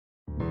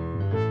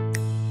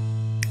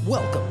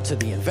Welcome to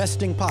the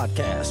Investing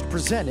Podcast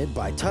presented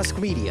by Tusk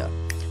Media.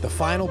 The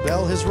final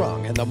bell has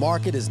rung and the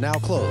market is now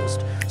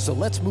closed. So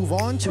let's move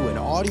on to an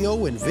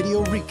audio and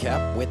video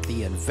recap with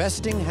the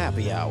Investing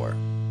Happy Hour.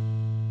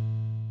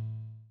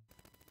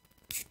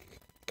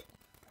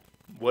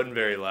 Wasn't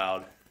very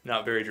loud,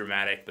 not very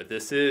dramatic, but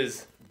this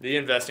is the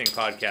Investing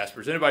Podcast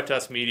presented by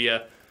Tusk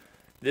Media.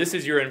 This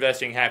is your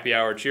Investing Happy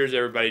Hour. Cheers,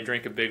 everybody.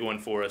 Drink a big one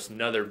for us.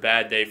 Another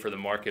bad day for the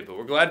market, but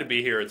we're glad to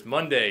be here. It's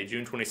Monday,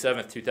 June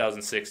 27th,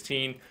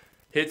 2016.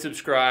 Hit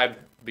subscribe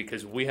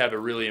because we have a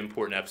really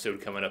important episode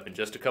coming up in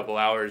just a couple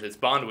hours. It's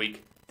Bond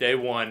Week, day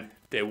one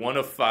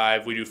of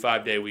 5. We do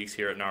 5-day weeks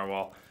here at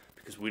Narwhal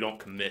because we don't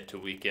commit to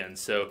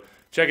weekends. So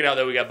check it out,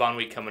 though. We got Bond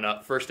Week coming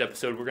up. First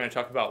episode, we're going to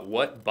talk about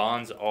what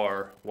bonds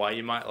are, why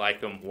you might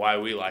like them, why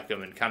we like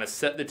them, and kind of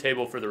set the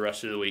table for the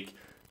rest of the week.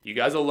 You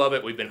guys will love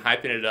it. We've been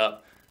hyping it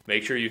up.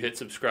 Make sure you hit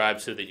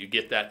subscribe so that you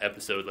get that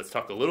episode. Let's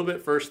talk a little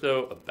bit first,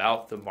 though,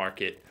 about the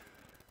market.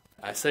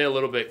 I say a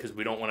little bit because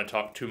we don't want to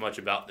talk too much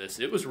about this.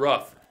 It was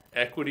rough.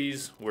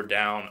 Equities were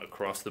down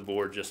across the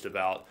board just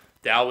about.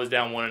 Dow was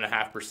down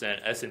 1.5%,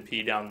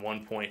 S&P down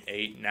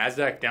 1.8%,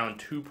 NASDAQ down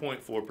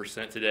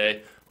 2.4%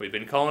 today. We've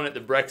been calling it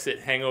the Brexit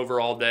hangover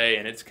all day,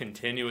 and it's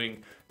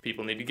continuing.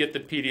 People need to get the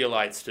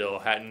Pedialyte still.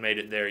 Hadn't made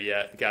it there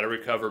yet. Got to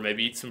recover.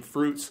 Maybe eat some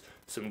fruits.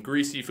 Some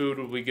greasy food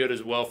would be good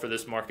as well for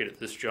this market at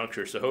this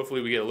juncture. So hopefully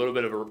we get a little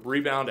bit of a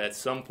rebound at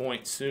some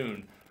point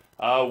soon.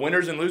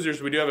 Winners and losers,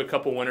 we do have a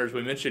couple winners.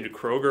 We mentioned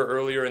Kroger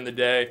earlier in the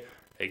day.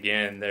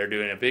 Again, they're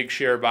doing a big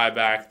share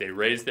buyback. They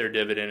raised their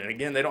dividend. And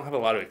again, they don't have a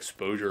lot of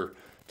exposure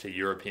to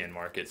European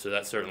markets, so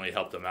that certainly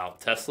helped them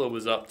out. Tesla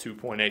was up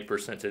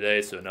 2.8%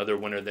 today, so another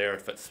winner there,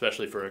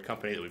 especially for a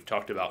company that we've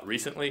talked about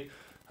recently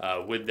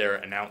with their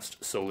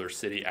announced Solar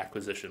City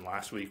acquisition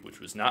last week, which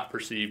was not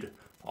perceived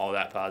all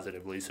that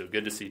positively. So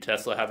good to see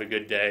Tesla have a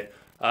good day.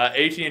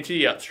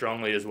 AT&T up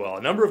strongly as well.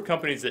 A number of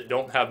companies that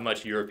don't have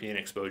much European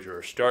exposure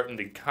are starting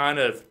to kind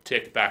of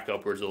tick back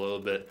upwards a little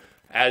bit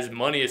as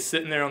money is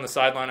sitting there on the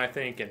sideline, I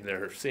think, and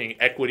they're seeing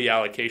equity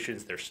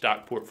allocations, their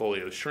stock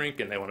portfolios shrink,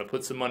 and they want to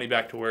put some money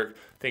back to work.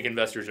 I think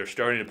investors are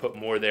starting to put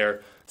more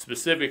there,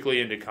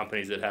 specifically into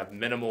companies that have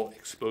minimal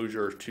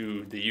exposure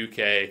to the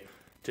UK,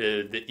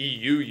 to the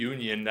EU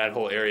Union, that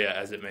whole area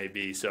as it may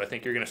be. So I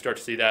think you're going to start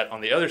to see that.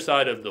 On the other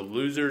side of the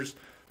losers,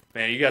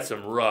 man, you got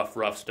some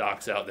rough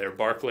stocks out there.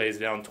 Barclays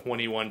down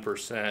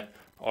 21%,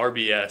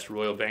 RBS,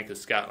 Royal Bank of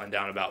Scotland,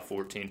 down about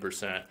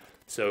 14%.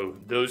 So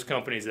those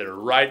companies that are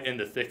right in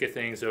the thick of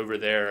things over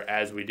there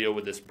as we deal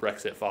with this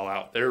Brexit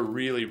fallout, they're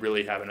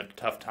really having a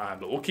tough time.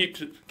 But we'll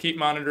keep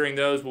monitoring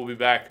those. We'll be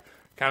back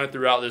kind of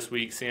throughout this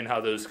week, seeing how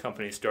those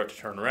companies start to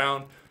turn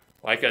around.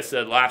 Like I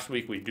said last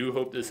week, we do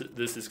hope this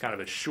is kind of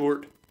a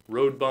short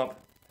road bump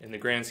in the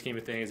grand scheme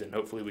of things, and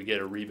hopefully we get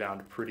a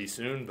rebound pretty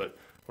soon. But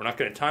we're not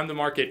going to time the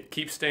market.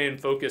 Keep staying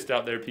focused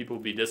out there. People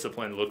be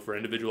disciplined. Look for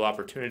individual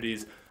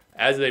opportunities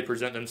as they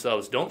present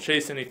themselves. Don't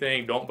chase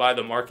anything. Don't buy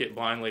the market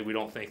blindly. We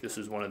don't think this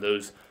is one of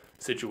those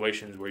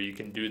situations where you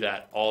can do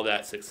that all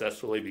that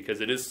successfully because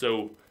it is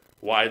so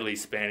widely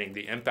spanning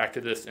the impact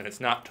of this, and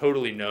it's not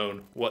totally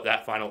known what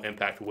that final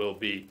impact will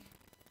be.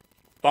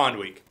 Bond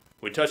Week.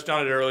 We touched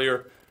on it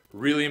earlier.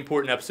 Really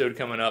important episode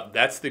coming up.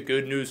 That's the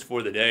good news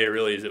for the day,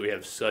 really, is that we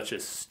have such a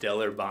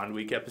stellar Bond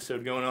Week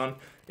episode going on.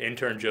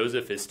 Intern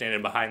Joseph is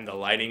standing behind the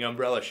lighting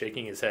umbrella,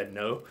 shaking his head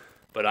no.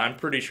 But I'm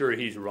pretty sure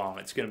he's wrong.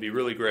 It's going to be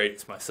really great.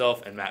 It's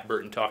myself and Matt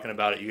Burton talking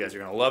about it. You guys are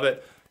going to love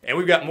it. And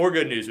we've got more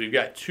good news. We've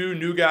got two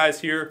new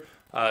guys here.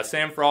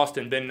 Sam Frost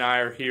and Ben Nye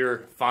are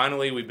here.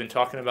 Finally, we've been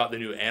talking about the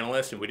new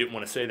analysts, and we didn't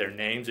want to say their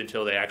names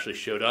until they actually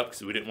showed up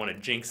because we didn't want to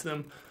jinx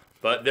them.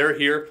 But they're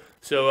here.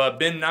 So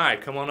Ben Nye,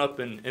 come on up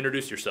and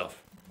introduce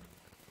yourself.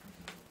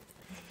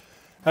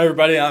 Hi,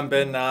 everybody. I'm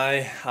Ben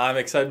Nye. I'm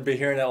excited to be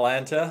here in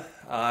Atlanta.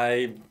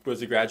 I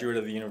was a graduate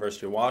of the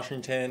University of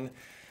Washington.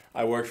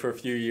 I worked for a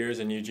few years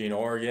in Eugene,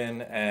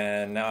 Oregon,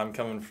 and now I'm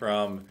coming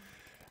from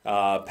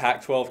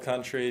Pac-12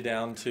 country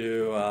down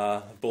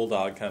to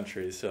Bulldog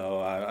country,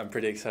 so I'm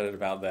pretty excited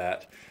about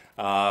that.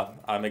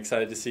 I'm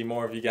excited to see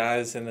more of you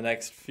guys in the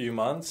next few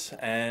months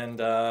and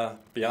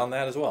beyond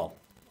that as well.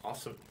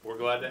 Awesome. We're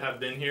glad to have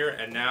Ben here,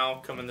 and now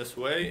coming this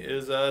way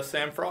is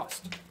Sam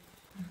Frost.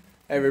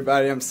 Hey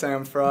everybody, I'm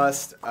Sam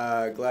Frost.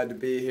 Glad to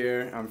be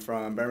here. I'm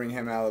from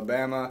Birmingham,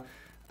 Alabama.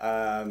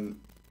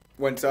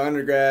 Went to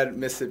undergrad,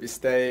 Mississippi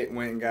State,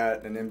 went and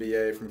got an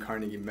MBA from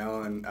Carnegie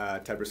Mellon,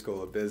 Tepper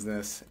School of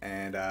Business,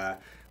 and a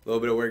little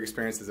bit of work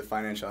experience as a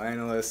financial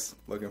analyst.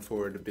 Looking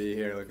forward to be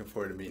here, looking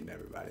forward to meeting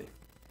everybody.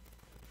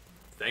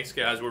 Thanks,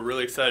 guys. We're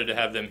really excited to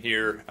have them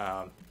here.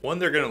 One,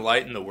 they're going to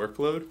lighten the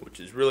workload, which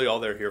is really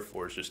all they're here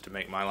for, is just to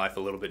make my life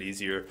a little bit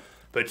easier.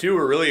 But two,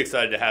 we're really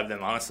excited to have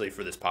them, honestly,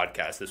 for this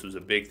podcast. This was a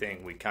big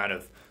thing. We kind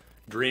of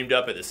dreamed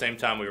up at the same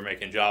time we were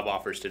making job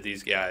offers to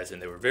these guys, and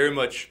they were very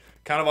much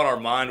kind of on our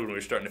mind when we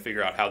were starting to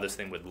figure out how this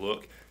thing would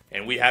look.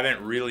 And we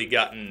haven't really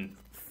gotten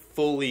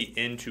fully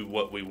into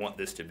what we want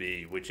this to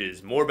be, which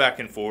is more back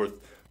and forth,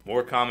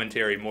 more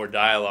commentary, more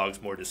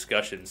dialogues, more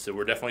discussions. So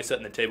we're definitely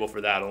setting the table for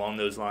that. Along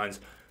those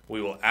lines,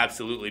 we will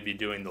absolutely be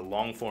doing the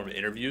long-form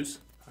interviews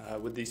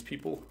with these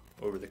people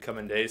over the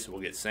coming days. So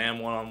we'll get Sam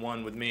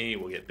one-on-one with me.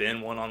 We'll get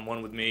Ben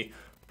one-on-one with me.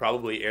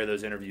 Probably air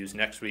those interviews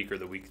next week or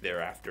the week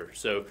thereafter.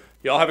 So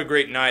y'all have a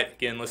great night.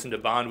 Again, listen to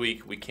Bond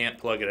Week. We can't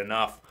plug it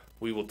enough.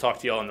 We will talk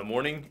to y'all in the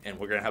morning, and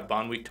we're going to have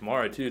Bond Week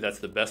tomorrow, too. That's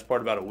the best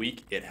part about a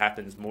week. It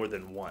happens more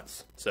than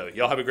once. So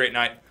y'all have a great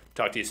night.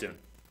 Talk to you soon.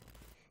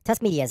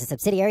 Tusk Media is a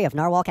subsidiary of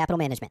Narwhal Capital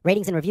Management.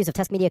 Ratings and reviews of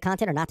Tusk Media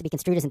content are not to be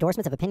construed as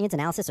endorsements of opinions,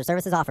 analysis, or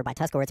services offered by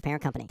Tusk or its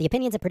parent company. The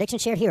opinions and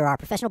predictions shared here are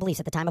professional beliefs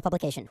at the time of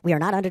publication. We are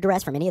not under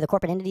duress from any of the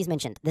corporate entities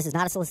mentioned. This is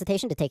not a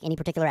solicitation to take any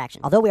particular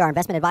action. Although we are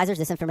investment advisors,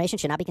 this information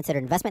should not be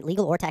considered investment,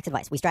 legal, or tax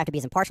advice. We strive to be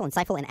as impartial,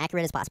 insightful, and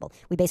accurate as possible.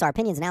 We base our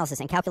opinions,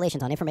 analysis, and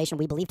calculations on information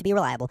we believe to be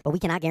reliable, but we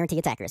cannot guarantee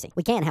its accuracy.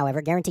 We can,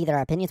 however, guarantee that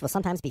our opinions will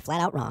sometimes be flat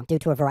out wrong due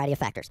to a variety of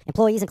factors.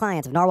 Employees and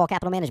clients of Narwhal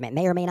Capital Management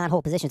may or may not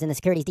hold positions in the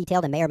securities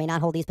detailed and may or may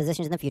not hold these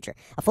positions in the future.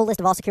 A full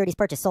list of all securities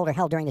purchased, sold, or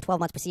held during the 12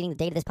 months preceding the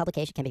date of this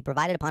publication can be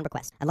provided upon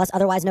request. Unless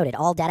otherwise noted,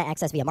 all data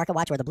accessed via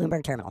MarketWatch or the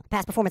Bloomberg terminal.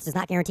 Past performance does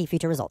not guarantee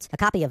future results. A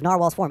copy of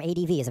Narwhal's Form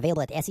ADV is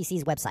available at the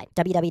SEC's website,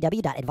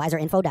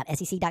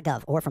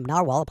 www.advisorinfo.sec.gov, or from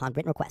Narwhal upon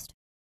written request.